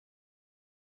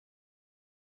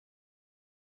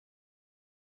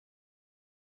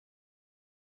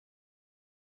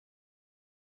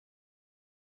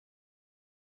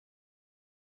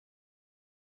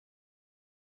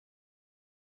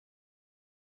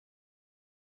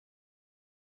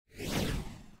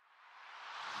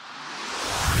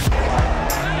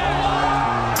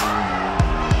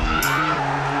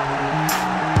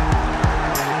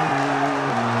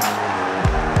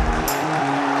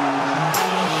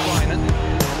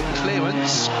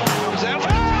Orient comes out.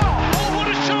 Oh, what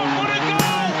a shot, what a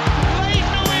goal!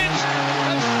 Leyton Orient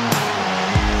has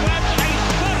grabbed a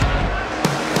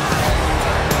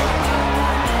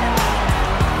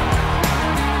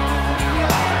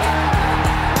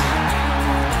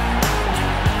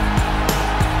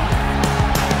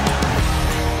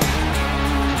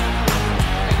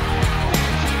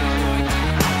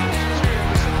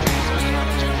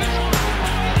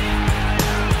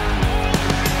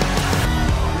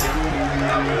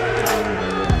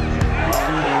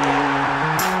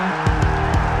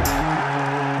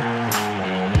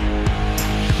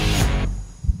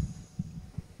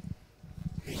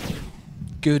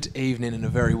Good evening and a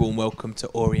very warm welcome to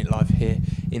Orient Live here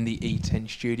in the E10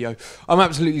 studio. I'm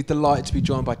absolutely delighted to be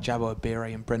joined by Jabo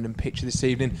Abire and Brendan Pitcher this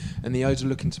evening, and the O's are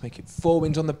looking to make it 4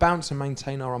 wins on the bounce and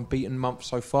maintain our unbeaten month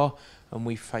so far, and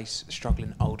we face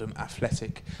struggling Oldham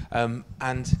Athletic. Jabo,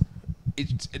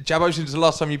 since the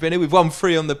last time you've been here, we've won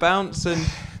 3 on the bounce, and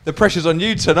the pressure's on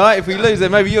you tonight. If we lose, then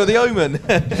maybe you're the omen.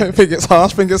 I think it's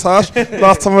harsh.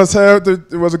 Last time I was here,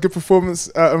 it was a good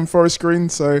performance at Forest Green,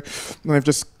 so they've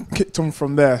just kicked on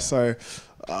from there. So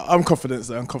I'm confident.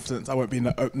 I won't be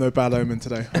no bad omen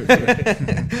today,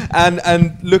 hopefully.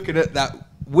 and looking at that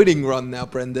winning run now,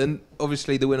 Brendan,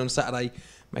 obviously the win on Saturday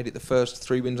made it the first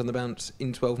 3 wins on the bounce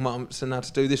in 12 months, and now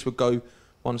to do this would go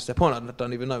one step on. I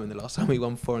don't even know when the last time we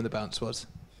won 4 on the bounce was.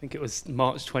 I think it was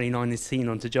March 2019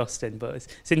 on to Justin, but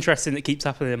it's interesting it keeps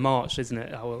happening in March, isn't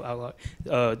it? How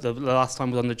the last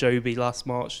time was on the Joby last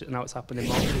March, and now it's happened in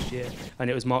March this year, and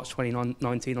it was March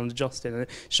 2019 on the Justin, and it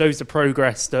shows the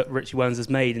progress that Richie Wellens has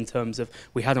made in terms of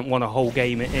we hadn't won a whole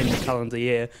game in the calendar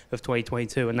year of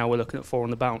 2022, and now we're looking at 4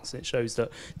 on the bounce, and it shows that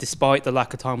despite the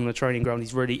lack of time on the training ground,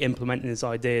 he's really implementing his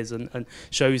ideas and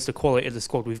shows the quality of the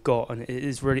squad we've got, and it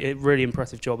is really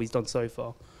impressive job he's done so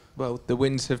far. Well, the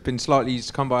wins have been slightly easy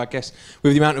to come by, I guess,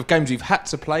 with the amount of games we've had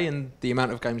to play, and the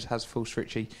amount of games has forced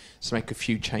Richie to make a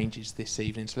few changes this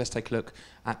evening. So let's take a look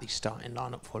at the starting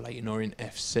lineup for Leyton Orient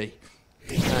FC.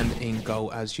 And in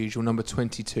goal, as usual, number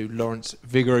 22, Lawrence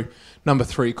Vigouroux. Number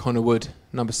 3, Connor Wood.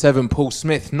 Number 7, Paul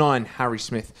Smith. 9, Harry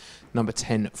Smith. Number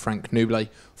 10, Frank Nublet.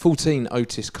 14,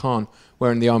 Otis Khan.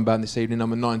 Wearing the armband this evening,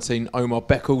 number 19, Omar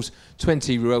Beckles.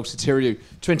 20, Ruel Sotiriou.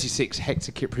 26,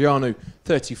 Hector Cipriano.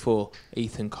 34,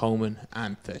 Ethan Coleman.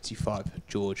 And 35,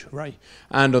 George Ray.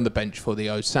 And on the bench for the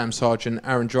O's, Sam Sargent,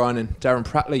 Aaron Drynan, Darren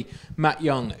Pratley, Matt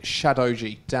Young,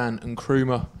 Shadoji, Dan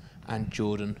Nkrumah, and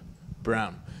Jordan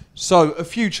Brown. So, a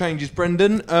few changes,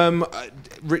 Brendan.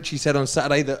 Richie said on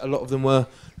Saturday that a lot of them were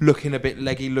looking a bit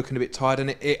leggy, looking a bit tired,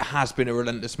 and it has been a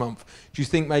relentless month. Do you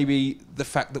think maybe the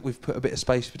fact that we've put a bit of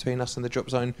space between us and the drop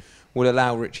zone will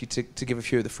allow Richie to give a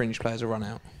few of the fringe players a run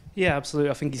out? Yeah,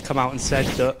 absolutely. I think he's come out and said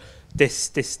that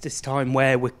this time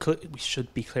where we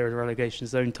should be clear of the relegation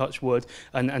zone, touch wood,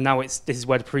 and now this is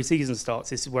where the pre-season starts.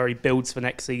 This is where he builds for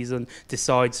next season,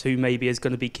 decides who maybe is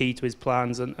going to be key to his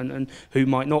plans and who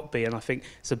might not be. And I think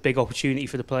it's a big opportunity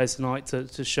for the players tonight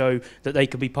to show that they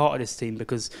can be part of this team,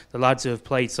 because the lads who have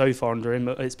played so far under him,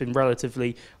 it's been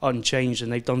relatively unchanged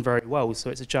and they've done very well. So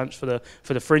it's a chance for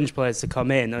the fringe players to come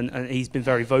in, and he's been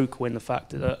very vocal in the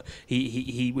fact that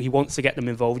he wants to get them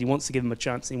involved, he wants to give them a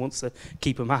chance, and he wants to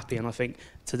keep them happy. And I think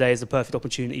today is a perfect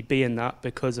opportunity being that,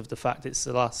 because of the fact it's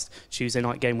the last Tuesday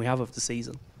night game we have of the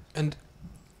season. And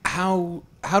how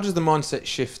does the mindset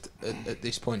shift at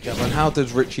this point, Jabo? And how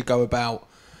does Richie go about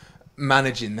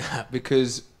managing that?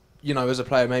 Because, you know, as a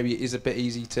player, maybe it is a bit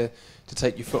easy to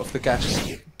take your foot off the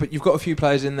gas, but you've got a few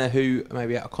players in there who are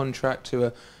maybe out of contract, who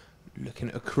are looking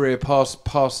at a career past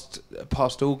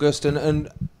August, and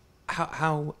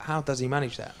how does he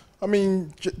manage that? I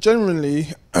mean, generally,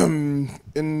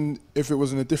 if it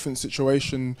was in a different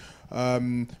situation,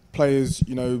 players,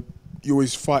 you know, you're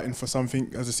always fighting for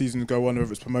something as the season go on,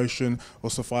 whether it's promotion or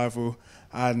survival,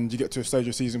 and you get to a stage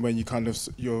of season when you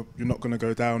you're not going to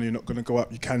go down, you're not going to go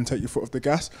up, you can take your foot off the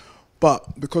gas.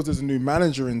 But because there's a new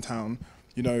manager in town,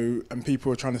 you know, and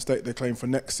people are trying to stake their claim for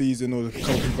next season, or a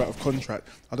couple of people out of contract,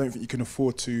 I don't think you can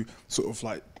afford to sort of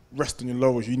like rest on your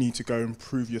laurels. You need to go and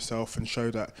prove yourself and show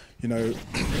that, you know,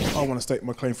 I want to stake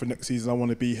my claim for next season, I want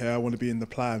to be here, I want to be in the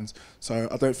plans. So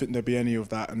I don't think there'll be any of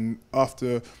that. And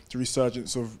after the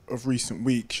resurgence of recent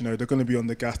weeks, you know, they're going to be on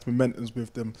the gas, momentum's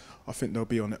with them, I think they'll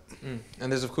be on it.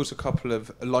 And there's of course a couple of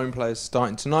loan players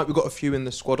starting tonight. We've got a few in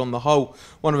the squad on the whole.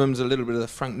 One of them's a little bit of the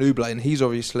Frank Nublet, and he's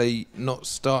obviously not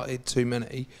started too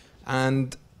many,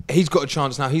 and he's got a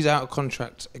chance now. He's out of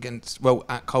contract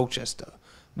at Colchester.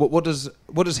 What does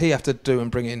he have to do and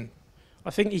bring in? I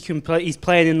think he can play. He's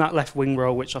playing in that left wing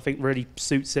role, which I think really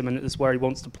suits him, and it's where he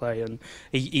wants to play. And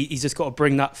he's just got to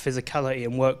bring that physicality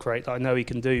and work rate that I know he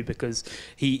can do, because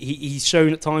he's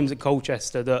shown at times at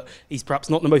Colchester that he's perhaps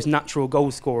not the most natural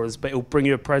goal scorers, but he'll bring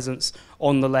you a presence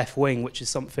on the left wing, which is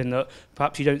something that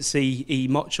perhaps you don't see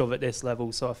much of at this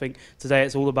level. So I think today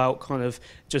it's all about kind of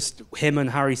just him and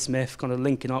Harry Smith kind of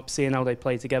linking up, seeing how they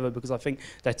play together, because I think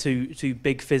they're two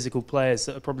big physical players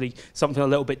that are probably something a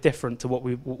little bit different to what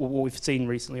we've seen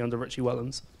recently under Richie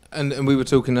Wellens. And we were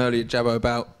talking earlier, Jabbo,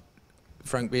 about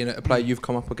Frank being a player you've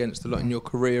come up against a lot in your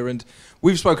career, and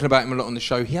we've spoken about him a lot on the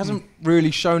show. He hasn't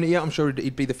really shown it yet. I'm sure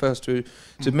he'd be the first to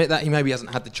admit that. He maybe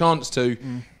hasn't had the chance to.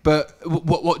 But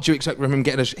what do you expect from him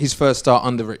getting his first start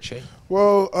under Richie?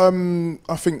 Well,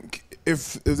 I think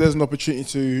if there's an opportunity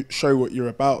to show what you're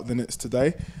about, then it's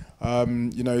today.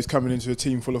 He's coming into a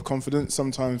team full of confidence.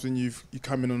 Sometimes when you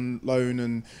come in on loan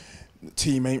and the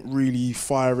team ain't really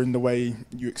firing the way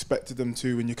you expected them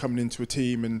to when you're coming into a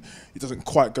team, and it doesn't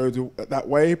quite go that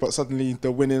way, but suddenly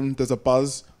they're winning, there's a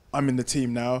buzz. I'm in the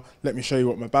team now, let me show you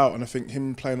what I'm about. And I think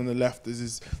him playing on the left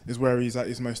is where he's at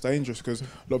his most dangerous, because a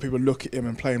lot of people look at him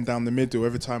and play him down the middle.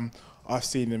 Every time I've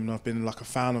seen him and I've been like a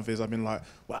fan of his, I've been like,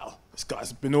 wow, this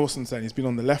guy's been awesome today. He's been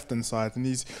on the left hand side, and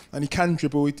he can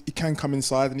dribble, he can come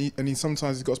inside, and he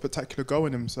sometimes he's got a spectacular goal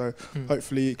in him. So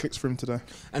hopefully it clicks for him today.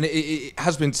 And it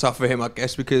has been tough for him, I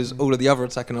guess, because all of the other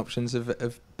attacking options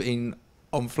have been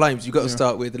on flames. You've got to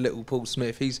start with the little Paul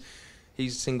Smith. He's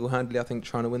single-handedly, I think,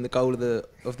 trying to win the goal of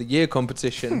the year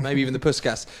competition, maybe even the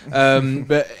Puskas.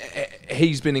 But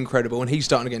he's been incredible, and he's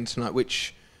starting again tonight,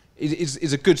 which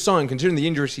is a good sign considering the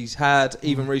injuries he's had.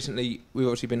 Even recently, we've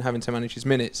obviously been having to manage his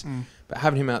minutes, but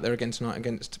having him out there again tonight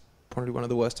against probably one of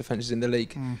the worst defences in the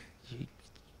league,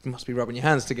 you must be rubbing your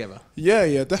hands together.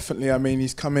 Yeah, definitely. I mean,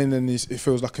 he's come in and it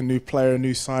feels like a new player, a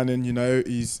new signing.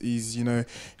 He's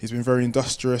been very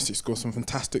industrious. He scored some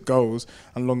fantastic goals,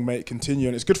 and long may it continue.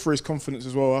 And it's good for his confidence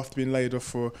as well after being laid off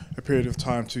for a period of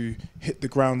time to hit the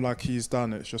ground like he's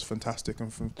done. It's just fantastic,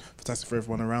 and fantastic for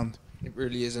everyone around. It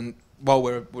really is. And while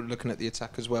we're looking at the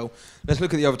attack as well, let's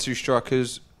look at the other two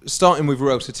strikers, starting with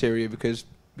Ruel Sotirio, because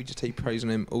we just keep praising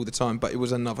him all the time, but it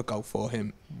was another goal for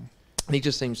him. And he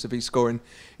just seems to be scoring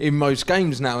in most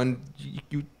games now, and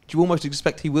you almost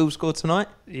expect he will score tonight.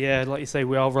 Yeah, like you say,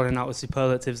 we are running out of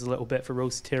superlatives a little bit for Ruel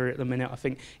Sotirio at the minute. I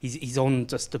think he's on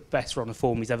just the best run of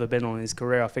form he's ever been on in his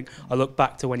career. I think I look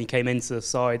back to when he came into the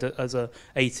side as a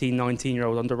 18,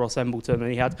 19-year-old under Ross Embleton,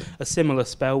 and he had a similar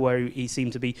spell where he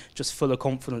seemed to be just full of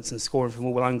confidence and scoring from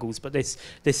all angles. But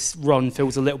this run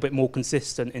feels a little bit more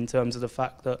consistent in terms of the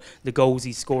fact that the goals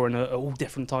he's scoring are all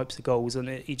different types of goals, and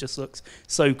he just looks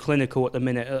so clinical at the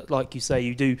minute. Like you say,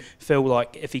 you do feel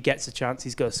like if he gets a chance,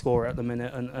 he's going to score at the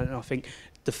minute, and I think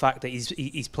the fact that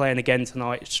he's playing again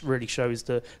tonight really shows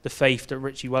the faith that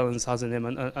Richie Wellens has in him,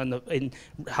 and in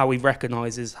how he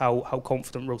recognises how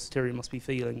confident Ruel Sotirio must be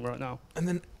feeling right now. And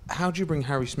then how do you bring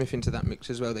Harry Smith into that mix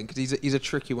as well then? Because he's a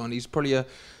tricky one. He's probably a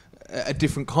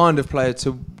different kind of player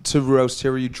to Ruel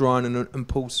Sotirio, Dryan and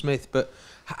Paul Smith, but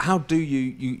how do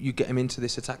you get him into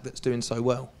this attack that's doing so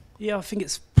well? Yeah, I think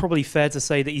it's probably fair to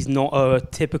say that he's not a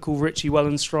typical Richie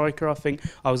Wellens striker. I think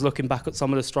I was looking back at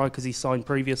some of the strikers he signed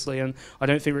previously, and I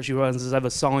don't think Richie Wellens has ever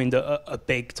signed a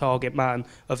big target man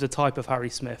of the type of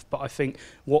Harry Smith. But I think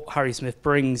what Harry Smith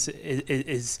brings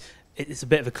is it's a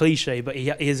bit of a cliche, but he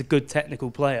is a good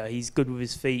technical player. He's good with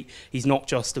his feet. He's not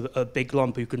just a big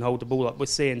lump who can hold the ball up. We're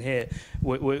seeing here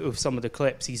with some of the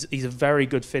clips, he's a very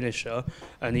good finisher,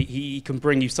 and he can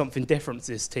bring you something different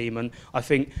to this team. And I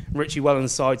think Richie Wellens'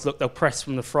 sides, look, they'll press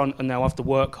from the front and they'll have to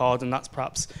work hard, and that's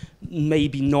perhaps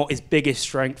maybe not his biggest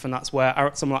strength, and that's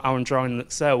where someone like Aaron Dryan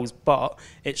excels. But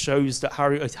it shows that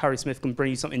Harry Smith can bring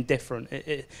you something different.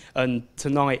 And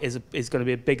tonight is going to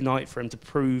be a big night for him to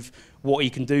prove what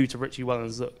he can do to Richie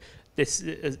Wellens. Look,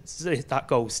 that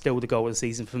goal is still the goal of the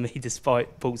season for me,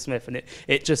 despite Paul Smith, and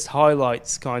it just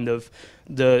highlights kind of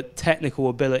the technical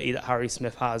ability that Harry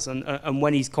Smith has, and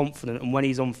when he's confident and when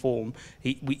he's on form,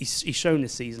 he's shown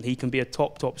this season he can be a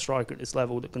top striker at this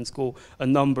level that can score a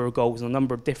number of goals and a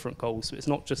number of different goals. So it's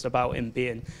not just about him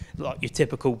being like your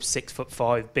typical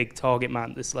 6'5" big target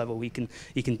man at this level. He can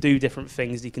do different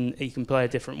things. He can play a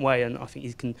different way, and I think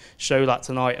he can show that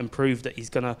tonight and prove that he's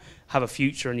going to have a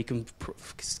future and he can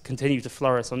continue to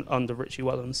flourish under Richie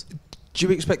Wellens. Do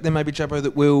you expect then maybe, Jabbo,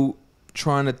 that we'll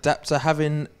try and adapt to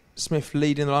having Smith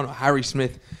leading the line, or Harry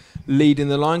Smith leading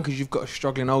the line, because you've got a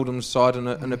struggling Oldham side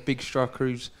and a big striker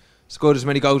who's scored as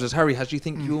many goals as Harry has? Do you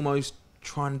think you almost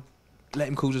try and let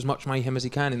him cause as much mayhem as he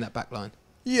can in that back line?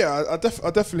 Yeah, I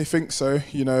definitely think so.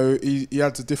 You know, he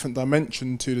adds a different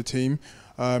dimension to the team.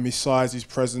 his size, his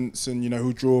presence, and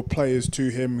he'll draw players to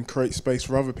him and create space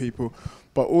for other people.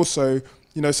 But also,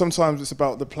 sometimes it's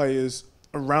about the players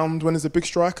around when there's a big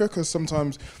striker, because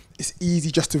sometimes it's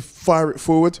easy just to fire it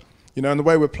forward. And the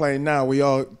way we're playing now, we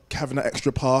are having that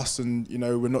extra pass, and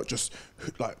we're not just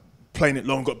like playing it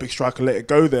long, got a big striker, let it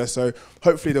go there. So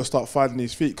hopefully they'll start finding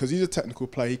his feet, because he's a technical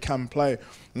player, he can play.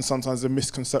 And sometimes a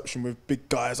misconception with big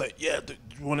guys like, you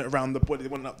want it around the body, they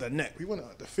want it up their neck. We want it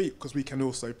at the feet, because we can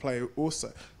also play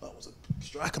also. I was a big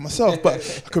striker myself,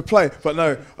 but I could play. But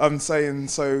no, I'm saying,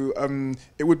 so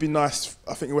it would be nice,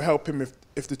 I think it would help him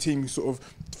if the team sort of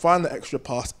find the extra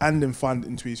pass and then find it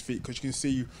into his feet, because you can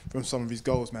see from some of his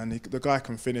goals, man, the guy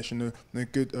can finish, and a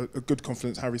good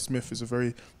confidence. Harry Smith is a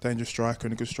very dangerous striker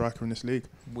and a good striker in this league.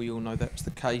 We all know that's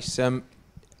the case.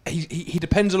 He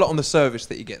depends a lot on the service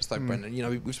that he gets, though, Brendan.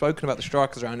 We've spoken about the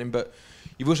strikers around him, but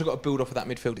you've also got to build off of that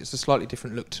midfield. It's a slightly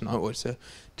different look tonight, or it's a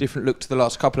different look to the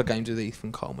last couple of games with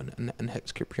Ethan Coleman and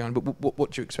Hector Cipriani. But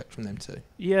what do you expect from them too?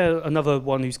 Yeah, another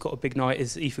one who's got a big night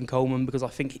is Ethan Coleman, because I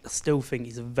still think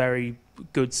he's a very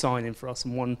good signing for us,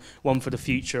 and one for the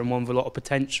future and one with a lot of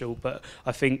potential. But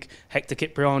I think Hector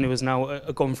Cipriani has now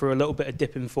gone through a little bit of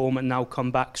dip in form and now come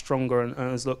back stronger and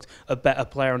has looked a better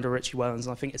player under Richie Wellens.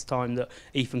 And I think it's time that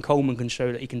Ethan Coleman can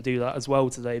show that he can do that as well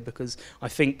today, because I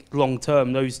think long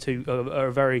term those two are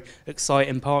a very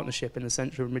exciting partnership in the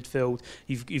central midfield.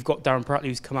 You've got Darren Pratley,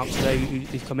 who's come out today,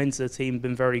 who's come into the team,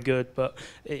 been very good, but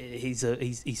he's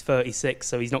 36,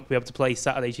 so he's not going to be able to play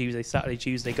Saturday,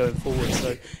 Tuesday going forward.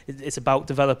 So it's about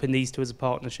developing these two as a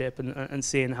partnership and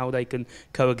seeing how they can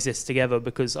coexist together,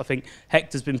 because I think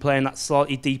Hector's been playing that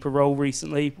slightly deeper role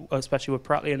recently, especially with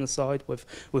Pratley on the side,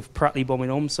 with Pratley bombing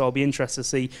on. So I'll be interested to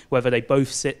see whether they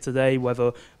both sit today,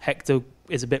 whether Hector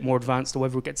is a bit more advanced, or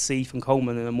whether we get to see Ethan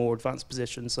Coleman in a more advanced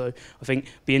position. So I think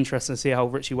it'll be interesting to see how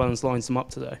Richie Wellens lines them up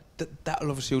today. That'll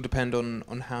obviously all depend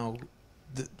on how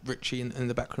Richie and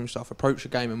the backroom staff approach the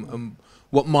game and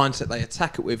what mindset they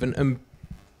attack it with. And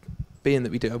being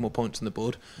that we do have more points on the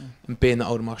board, and being that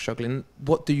Oldham are struggling,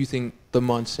 what do you think the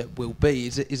mindset will be?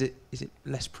 Is it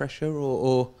less pressure,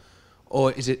 or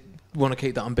is it want to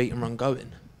keep that unbeaten run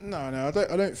going? No, I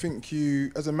don't think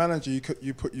you, as a manager,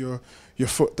 you put your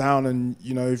foot down, and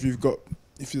if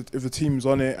the team's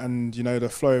on it and they're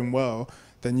flowing well,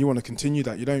 then you want to continue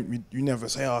that. You never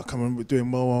say, come on, we're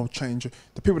doing well, I'll change.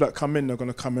 The people that come in are going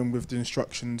to come in with the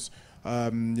instructions.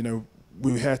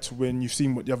 We're here to win. You've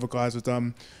seen what the other guys have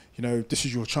done. This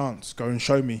is your chance. Go and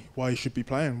show me why you should be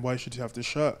playing. Why should you have this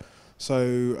shirt?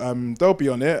 So they'll be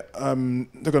on it.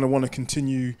 They're going to want to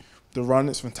continue the run.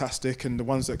 It's fantastic, and the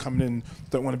ones that are coming in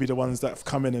don't want to be the ones that have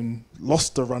come in and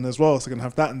lost the run as well, so they're going to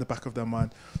have that in the back of their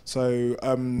mind. So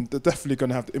they're definitely going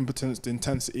to have the impotence, the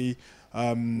intensity,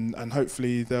 and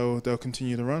hopefully they'll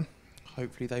continue the run.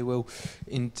 Hopefully they will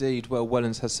indeed. Well,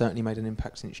 Wellens has certainly made an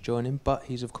impact since joining, but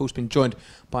he's of course been joined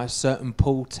by a certain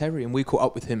Paul Terry, and we caught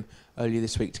up with him earlier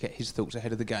this week to get his thoughts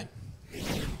ahead of the game.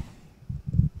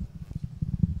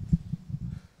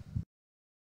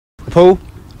 Paul,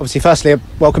 obviously, firstly,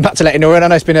 welcome back to Leyton Orient. I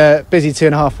know it's been a busy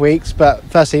 2.5 weeks, but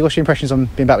firstly, what's your impressions on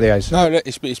being back with the O's? No,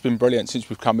 it's been brilliant since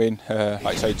we've come in. Like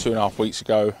I say, 2.5 weeks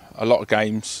ago, a lot of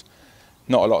games,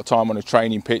 not a lot of time on a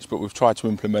training pitch, but we've tried to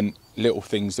implement little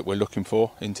things that we're looking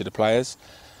for into the players.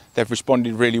 They've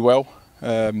responded really well,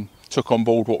 took on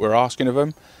board what we're asking of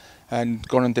them, and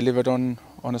gone and delivered on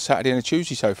a Saturday and a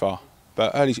Tuesday so far.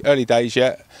 But early days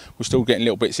yet, we're still getting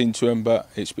little bits into them, but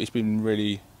it's been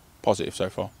really positive so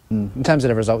far. In terms of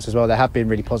the results as well, they have been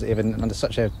really positive and under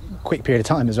such a quick period of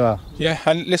time as well. Yeah,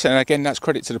 and listen, again, that's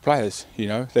credit to the players.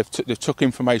 They've took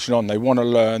information on. They want to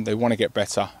learn. They want to get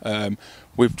better.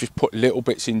 We've just put little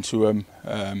bits into them,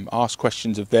 asked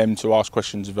questions of them to ask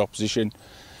questions of the opposition,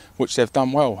 which they've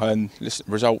done well. And listen,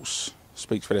 results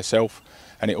speak for themselves,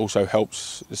 and it also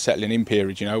helps the settling in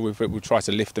period. We've tried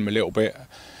to lift them a little bit,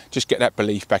 just get that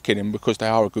belief back in them, because they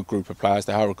are a good group of players.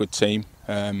 They are a good team.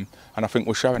 And I think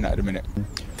we're showing that at the minute.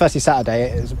 Firstly,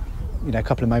 Saturday, it was a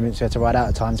couple of moments we had to ride out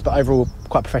at times, but overall,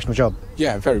 quite a professional job.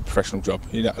 Yeah, very professional job.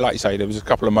 Like you say, there was a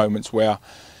couple of moments where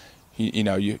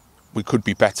we could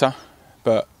be better,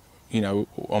 but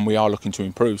and we are looking to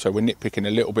improve. So we're nitpicking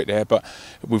a little bit there, but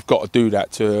we've got to do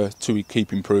that to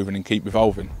keep improving and keep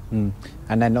evolving.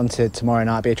 And then on to tomorrow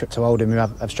night, be a trip to Oldham, who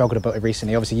have struggled a bit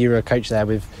recently. Obviously, you were a coach there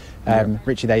with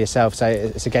Richie there yourself, so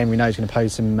it's a game we know is going to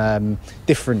pose some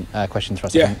different questions for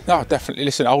us. Yeah, no, definitely.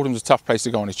 Listen, Oldham's a tough place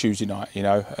to go on a Tuesday night.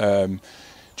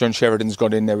 John Sheridan's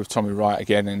got in there with Tommy Wright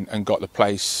again and got the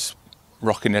place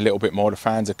rocking a little bit more. The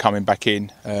fans are coming back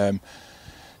in.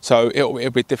 So it'll be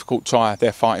a difficult tie.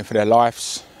 They're fighting for their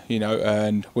lives,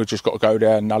 and we've just got to go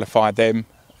there and nullify them,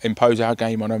 impose our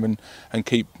game on them and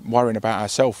keep worrying about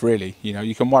ourselves, really. You know,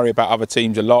 you can worry about other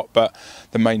teams a lot, but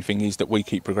the main thing is that we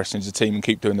keep progressing as a team and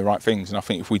keep doing the right things. And I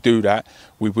think if we do that,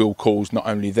 we will cause not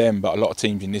only them, but a lot of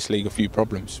teams in this league a few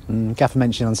problems. Gaffer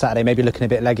mentioned on Saturday maybe looking a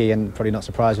bit leggy, and probably not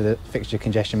surprised with the fixture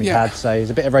congestion we've had. So there's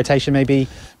a bit of rotation maybe?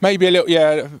 Maybe a little,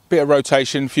 a bit of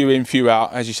rotation, few in, few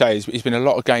out. As you say, it's been a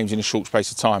lot of games in a short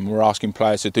space of time. We're asking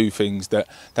players to do things that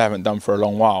they haven't done for a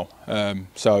long while.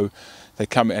 So they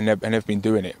come in and they've been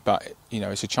doing it. But, you know,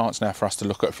 it's a chance now for us to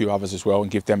look at a few others as well and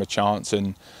give them a chance.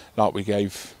 And like we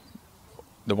gave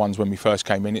the ones when we first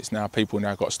came in, it's now people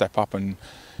now got to step up and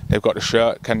they've got the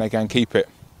shirt. Can they go and keep it?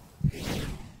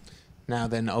 Now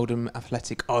then, Oldham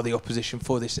Athletic are the opposition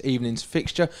for this evening's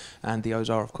fixture, and the O's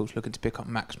are, of course, looking to pick up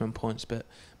maximum points, but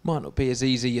might not be as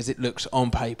easy as it looks on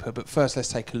paper. But first, let's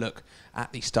take a look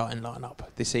at the starting lineup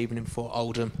this evening for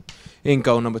Oldham. In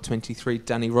goal, number 23,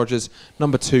 Danny Rogers.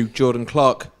 Number 2, Jordan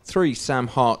Clark. 3, Sam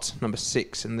Hart. Number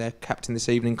 6, and their captain this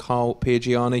evening, Carl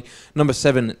Piergianni. Number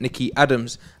 7, Nicky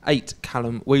Adams. 8,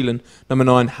 Callum Whelan. Number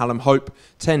 9, Hallam Hope.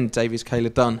 10, Davies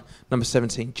Kayla Dunn. Number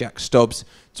 17, Jack Stobbs.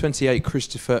 28,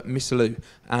 Christopher Missalou.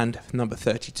 And number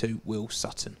 32, Will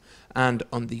Sutton. And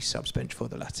on the subs bench for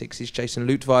the Latics is Jason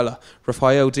Lutweiler,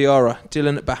 Rafael Diarra,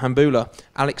 Dylan Bahambula,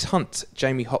 Alex Hunt,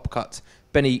 Jamie Hopcutt,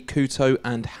 Benny Couto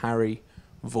and Harry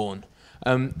Vaughan.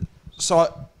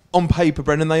 So on paper,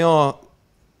 Brendan, they are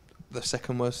the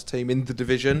second worst team in the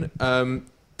division.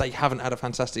 They haven't had a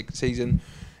fantastic season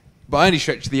by any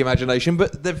stretch of the imagination,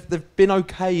 but they've been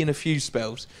okay in a few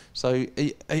spells. So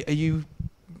are you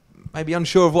maybe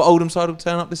unsure of what Oldham side will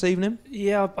turn up this evening?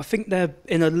 Yeah, I think they're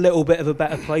in a little bit of a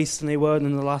better place than they were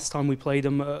than the last time we played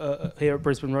them here at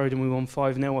Brisbane Road and we won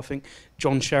 5-0. I think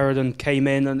John Sheridan came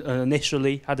in and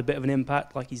initially had a bit of an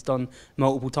impact, like he's done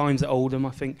multiple times at Oldham.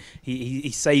 I think he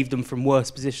saved them from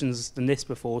worse positions than this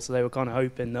before, so they were kind of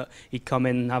hoping that he'd come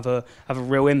in and have a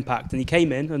real impact. And he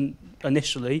came in, and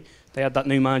initially they had that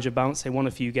new manager bounce. They won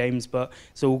a few games, but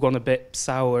it's all gone a bit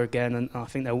sour again. And I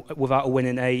think they're without a win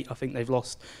in 8. I think they've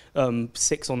lost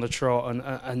 6 on the trot,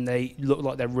 and they look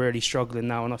like they're really struggling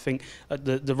now. And I think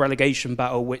the relegation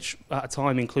battle, which at a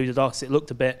time included us, it looked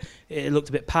a bit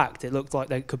packed. It looked like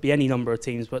there could be any number of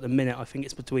teams, but at the minute I think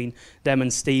it's between them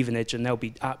and Stevenage, and they'll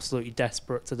be absolutely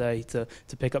desperate today to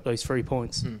pick up those 3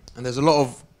 points. And there's a lot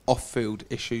of off-field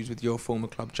issues with your former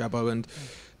club, Jabbo, and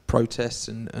protests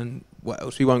and what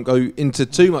else. We won't go into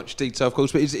too much detail, of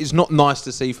course, but it's not nice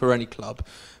to see for any club.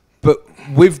 But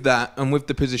with that and with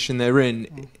the position they're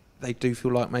in, they do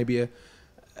feel like maybe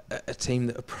a team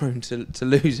that are prone to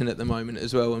losing at the moment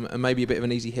as well, and maybe a bit of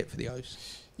an easy hit for the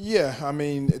O's. Yeah, I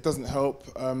mean, it doesn't help.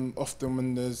 Often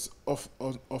when there's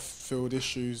off-field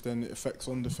issues, then it affects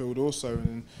on the field also,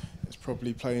 and it's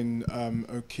probably playing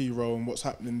a key role in what's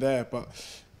happening there. But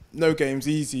no game's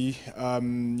easy.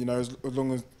 You know, as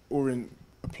long as Orient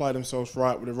apply themselves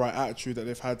right with the right attitude that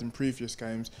they've had in previous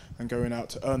games and going out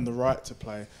to earn the right to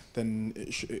play, then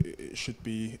it should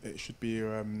be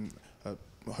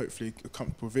hopefully a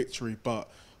comfortable victory. But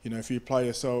you know, if you apply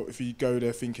yourself, if you go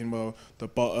there thinking, well, the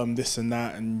bottom, this and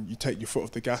that, and you take your foot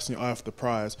off the gas and your eye off the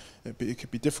prize, it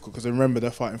could be difficult, because remember,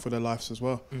 they're fighting for their lives as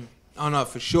well. I know,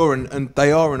 for sure, and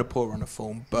they are in a poor run of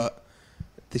form, but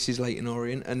this is Leyton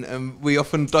Orient, and we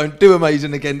often don't do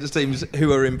amazing against teams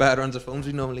who are in bad runs of forms.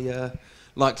 We normally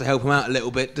like to help them out a little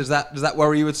bit. Does that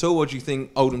worry you at all, or do you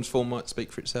think Oldham's form might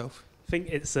speak for itself? I think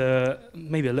it's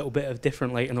maybe a little bit of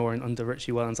different Leyton Orient under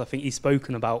Richie Wellens. I think he's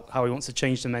spoken about how he wants to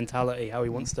change the mentality, how he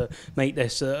wants to make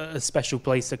this a special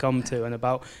place to come to, and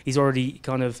about he's already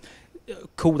kind of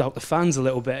called out the fans a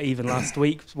little bit even last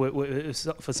week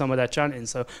for some of their chanting.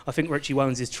 So I think Richie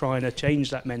Wellens is trying to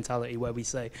change that mentality where we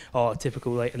say, oh,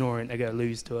 typical Leyton Orient, they're going to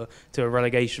lose to a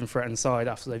relegation threatened side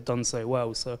after they've done so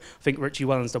well. So I think Richie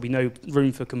Wellens, there'll be no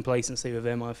room for complacency with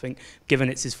him. I think given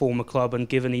it's his former club, and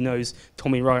given he knows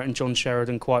Tommy Wright and John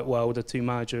Sheridan quite well, the two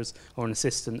managers or an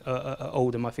assistant at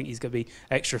Oldham, I think he's going to be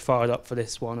extra fired up for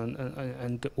this one,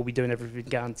 and we'll be doing everything we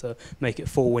can to make it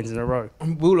 4 wins in a row.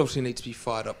 We'll obviously need to be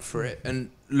fired up for it.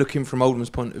 And looking from Oldham's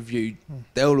point of view,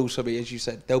 they'll also be, as you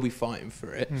said, they'll be fighting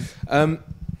for it.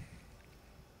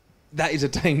 That is a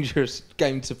dangerous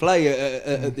game to play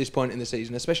at this point in the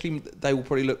season, especially they will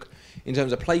probably look in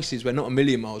terms of places where not a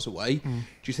million miles away. Do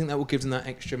you think that will give them that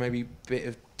extra maybe bit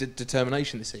of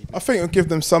determination this evening? I think it'll give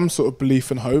them some sort of belief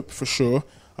and hope, for sure.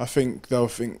 I think they'll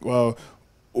think, well,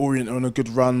 Orient are on a good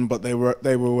run, but they were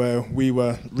where we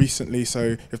were recently,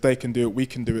 so if they can do it, we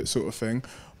can do it, sort of thing.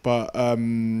 But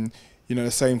you know, at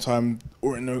the same time,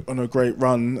 Orient on a great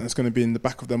run, and it's going to be in the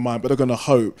back of their mind, but they're going to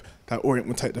hope that Orient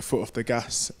will take their foot off the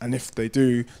gas, and if they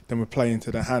do, then we're playing into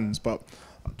their hands. But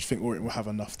I think Orient will have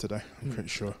enough today, I'm pretty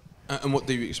sure. And what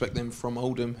do you expect them from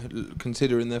Oldham,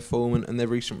 considering their form and their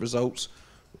recent results?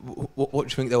 What do you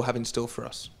think they'll have in store for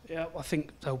us? Yeah, I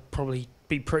think they'll probably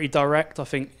be pretty direct. I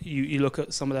think you look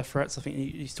at some of their threats. I think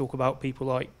you talk about people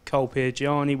like Cole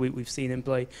Piergianni. We've seen him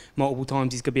play multiple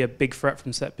times. He's going to be a big threat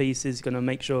from set pieces. He's going to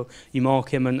make sure you mark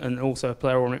him. And also a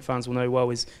player Orient fans will know well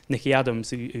is Nicky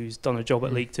Adams, who's done a job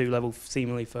at League Two level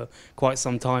seemingly for quite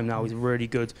some time now. He's a really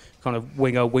good kind of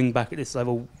wing back at this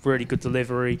level. Really good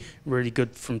delivery. Really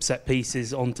good from set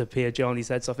pieces onto Piergianni's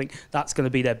head. So I think that's going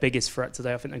to be their biggest threat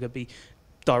today. I think they're going to be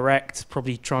direct,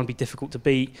 probably try and be difficult to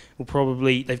beat.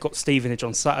 They've got Stevenage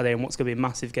on Saturday and what's going to be a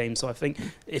massive game. So I think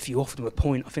if you offer them a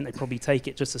point, I think they probably take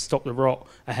it just to stop the rot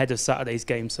ahead of Saturday's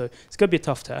game. So it's going to be a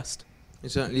tough test. It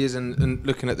certainly is, and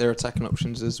looking at their attacking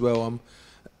options as well,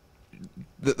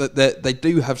 they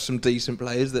do have some decent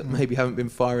players that maybe haven't been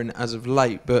firing as of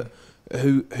late, but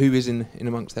who is in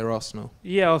amongst their arsenal?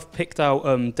 Yeah, I've picked out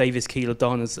Davis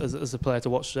Keeler-Dunn as a player to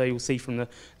watch today. You'll see from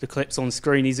the clips on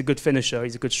screen, he's a good finisher,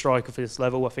 he's a good striker for this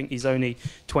level. I think he's only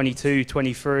 22,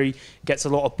 23, gets a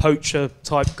lot of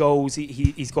poacher-type goals.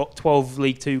 He's got 12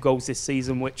 League Two goals this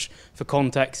season, which, for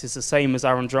context, is the same as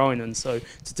Aaron Drinan. So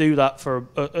to do that for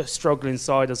a struggling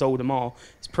side as Oldham are,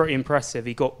 it's pretty impressive.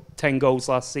 He got 10 goals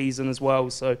last season as well,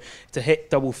 so to hit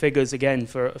double figures again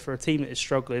for a team that is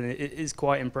struggling, it is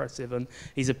quite impressive. And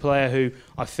he's a player who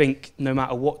I think no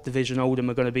matter what division Oldham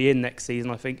are going to be in next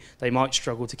season, I think they might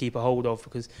struggle to keep a hold of,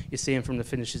 because you're seeing from the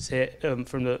finishes here,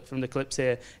 from the clips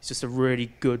here, he's just a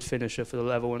really good finisher for the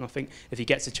level. And I think if he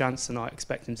gets a chance tonight, I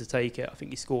expect him to take it. I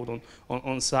think he scored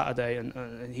on Saturday,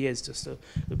 and he is just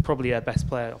probably their best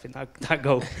player. I think that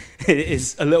goal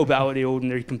is a little bit out of the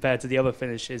ordinary compared to the other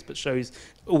finishes, but shows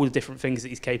all the different things that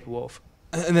he's capable of.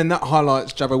 And then that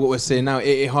highlights, Jabbo, what we're seeing now.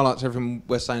 It highlights everything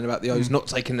we're saying about the O's not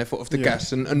taking their foot off the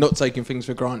gas and not taking things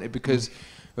for granted, because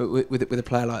with a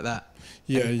player like that.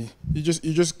 Yeah,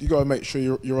 you got to make sure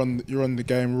you're on the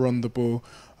game, you're on the ball.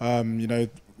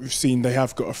 We've seen they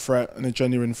have got a threat and a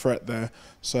genuine threat there.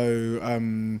 So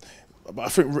but I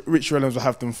think Richie Williams will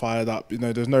have them fired up.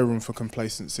 There's no room for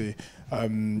complacency.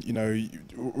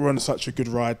 We're on such a good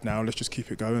ride now. Let's just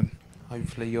keep it going.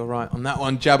 Hopefully you're right on that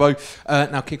one, Jabbo.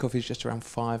 Now kickoff is just around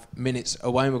 5 minutes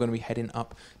away, and we're going to be heading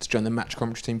up to join the match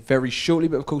commentary team very shortly.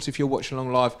 But of course, if you're watching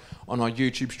along live on our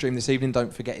YouTube stream this evening,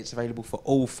 don't forget it's available for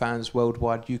all fans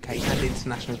worldwide, UK and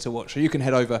international, to watch. So you can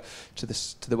head over to the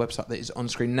website that is on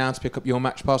screen now to pick up your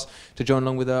match pass to join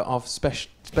along with our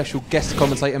special guest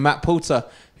commentator Matt Poulter,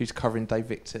 who's covering Dave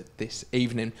Victor this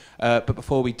evening. But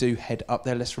before we do head up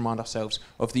there, let's remind ourselves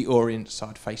of the Orient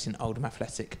side facing Oldham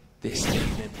Athletic this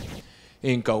evening.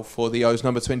 In goal for the O's,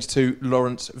 number 22,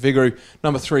 Lawrence Vigouroux.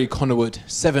 Number 3, Connor Wood.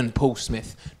 7, Paul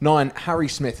Smith. 9, Harry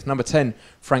Smith. Number 10,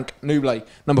 Frank Nouble.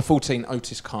 Number 14,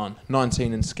 Otis Khan.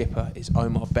 19 and skipper is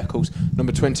Omar Beckles.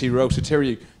 Number 20, Roel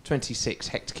Sotiriou. 26,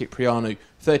 Hector Cipriano.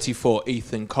 34,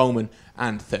 Ethan Coleman.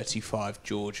 And 35,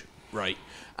 George Wright.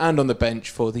 And on the bench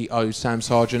for the O's, Sam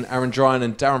Sargent, Aaron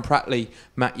Drinan, Darren Prattley,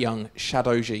 Matt Young,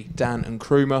 Shadoji, Dan and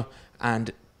Krumer, and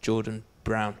Jordan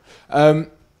Brown.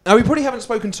 Now, we probably haven't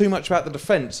spoken too much about the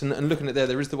defence, and looking at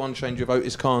there is the one change of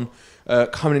Otis Khan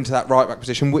coming into that right-back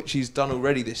position, which he's done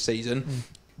already this season.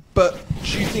 But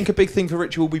do you think a big thing for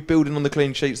Richie will be building on the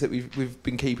clean sheets that we've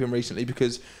been keeping recently,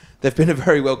 because they've been a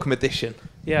very welcome addition?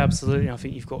 Yeah, absolutely. I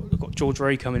think you've got George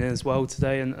Ray coming in as well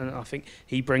today, and I think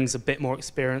he brings a bit more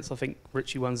experience. I think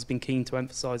Richie Wans has been keen to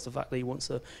emphasise the fact that he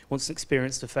wants an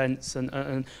experienced defence,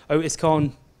 and Otis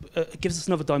Khan it gives us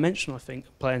another dimension, I think,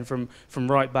 playing from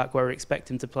right back where we expect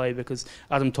him to play, because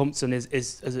Adam Thompson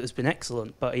has been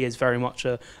excellent, but he is very much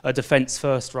a defence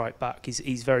first right back.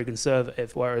 He's very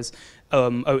conservative, whereas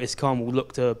Otis Khan will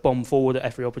look to bomb forward at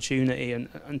every opportunity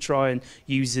and try and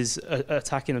use his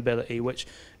attacking ability, which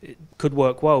could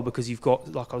work well, because you've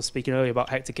got, like I was speaking earlier about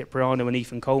Hector Cipriano and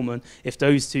Ethan Coleman. If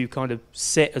those two kind of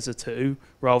sit as a two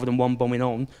rather than one bombing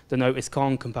on, then Otis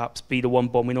Khan can perhaps be the one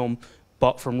bombing on,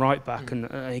 but from right back, and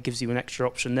it gives you an extra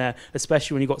option there,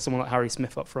 especially when you've got someone like Harry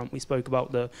Smith up front. We spoke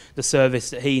about the service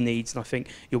that he needs, and I think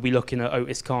you'll be looking at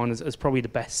Otis Khan as probably the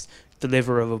best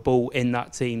deliverer of a ball in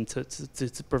that team to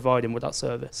provide him with that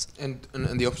service. And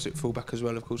the opposite fullback as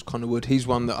well, of course, Connor Wood. He's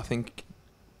one that I think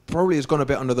probably has gone a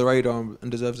bit under the radar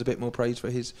and deserves a bit more praise for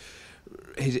his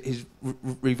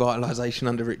revitalisation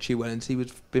under Richie Wellens.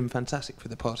 He's been fantastic for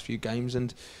the past few games,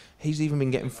 and he's even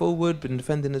been getting forward, been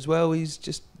defending as well. He's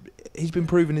been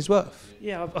proving his worth.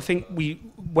 Yeah, I think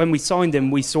when we signed him,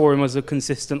 we saw him as a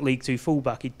consistent League Two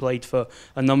fullback. He'd played for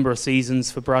a number of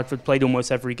seasons for Bradford, played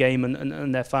almost every game,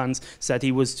 and their fans said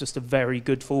he was just a very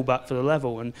good fullback for the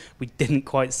level. And we didn't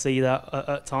quite see that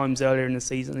at times earlier in the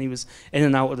season. He was in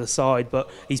and out of the side, but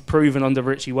he's proven under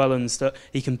Richie Wellens that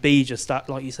he can be just that,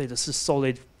 like you say, just a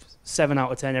solid 7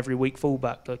 out of 10 every week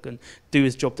fullback that can do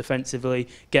his job defensively,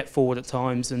 get forward at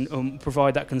times, and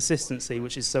provide that consistency,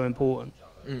 which is so important.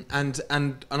 And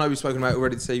I know we've spoken about it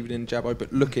already this evening, Jabbo,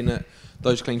 but looking at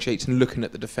those clean sheets and looking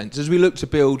at the defence, as we look to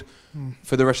build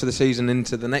for the rest of the season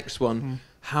into the next one,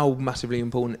 how massively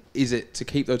important is it to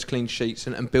keep those clean sheets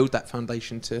and build that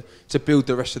foundation to build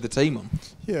the rest of the team on?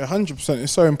 Yeah, 100%.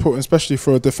 It's so important, especially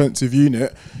for a defensive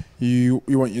unit. You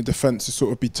want your defence to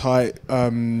sort of be tight,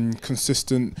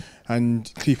 consistent,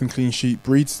 and keeping clean sheet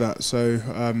breeds that. So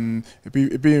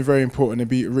it'd be very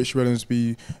important. Richie Wellens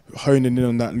be honing in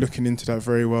on that, looking into that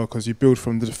very well, because you build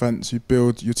from the defence, you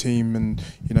build your team, and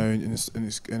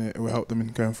it will help them in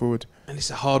going forward. And it's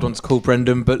a hard one to call,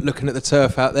 Brendan, but looking at the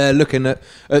turf out there, looking at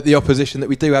the opposition that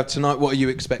we do have tonight, what are you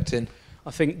expecting?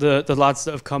 I think the lads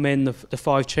that have come in, the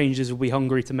 5 changes, will be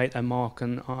hungry to make their mark,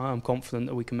 and I'm confident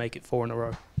that we can make it 4 in a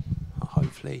row.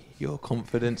 Hopefully your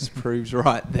confidence proves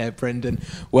right there, Brendan.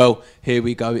 Well, here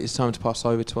we go. It's time to pass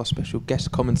over to our special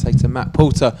guest commentator, Matt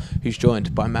Poulter, who's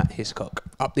joined by Matt Hiscock.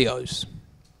 Up the O's.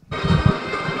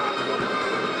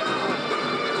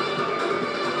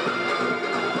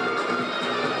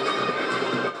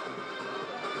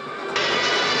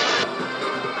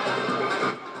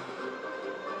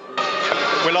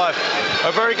 We're live.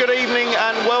 A very good evening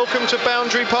and welcome to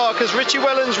Boundary Park as Richie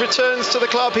Wellens returns to the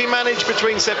club he managed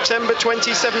between September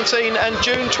 2017 and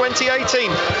June 2018,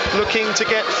 looking to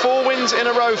get 4 wins in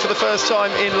a row for the first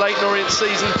time in Leyton Orient's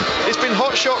season. It's been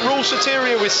hotshot Rule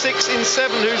Soteria with 6 in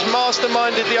 7, who's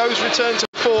masterminded the O's return to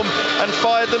form and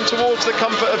fired them towards the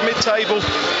comfort of mid-table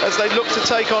as they look to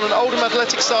take on an Oldham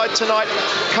Athletic side tonight,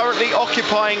 currently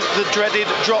occupying the dreaded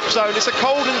drop zone. It's a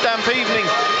cold and damp evening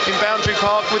in Boundary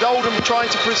Park, with Oldham trying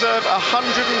to preserve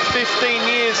 115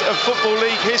 years of Football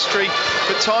League history,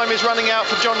 but time is running out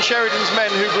for John Sheridan's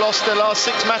men, who've lost their last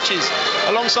 6 matches.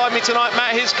 Alongside me tonight,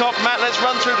 Matt Hiscock. Matt, let's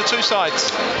run through the 2 sides.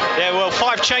 Yeah, well,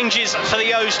 5 changes for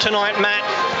the O's tonight, Matt,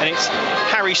 and it's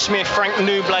Harry Smith, Frank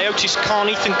Nouble, Otis Khan,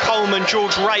 Ethan Coleman,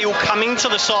 George Ray all coming to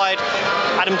the side,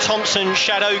 Adam Thompson,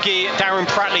 Shadogi, Darren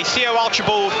Pratley, Theo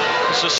Archibald,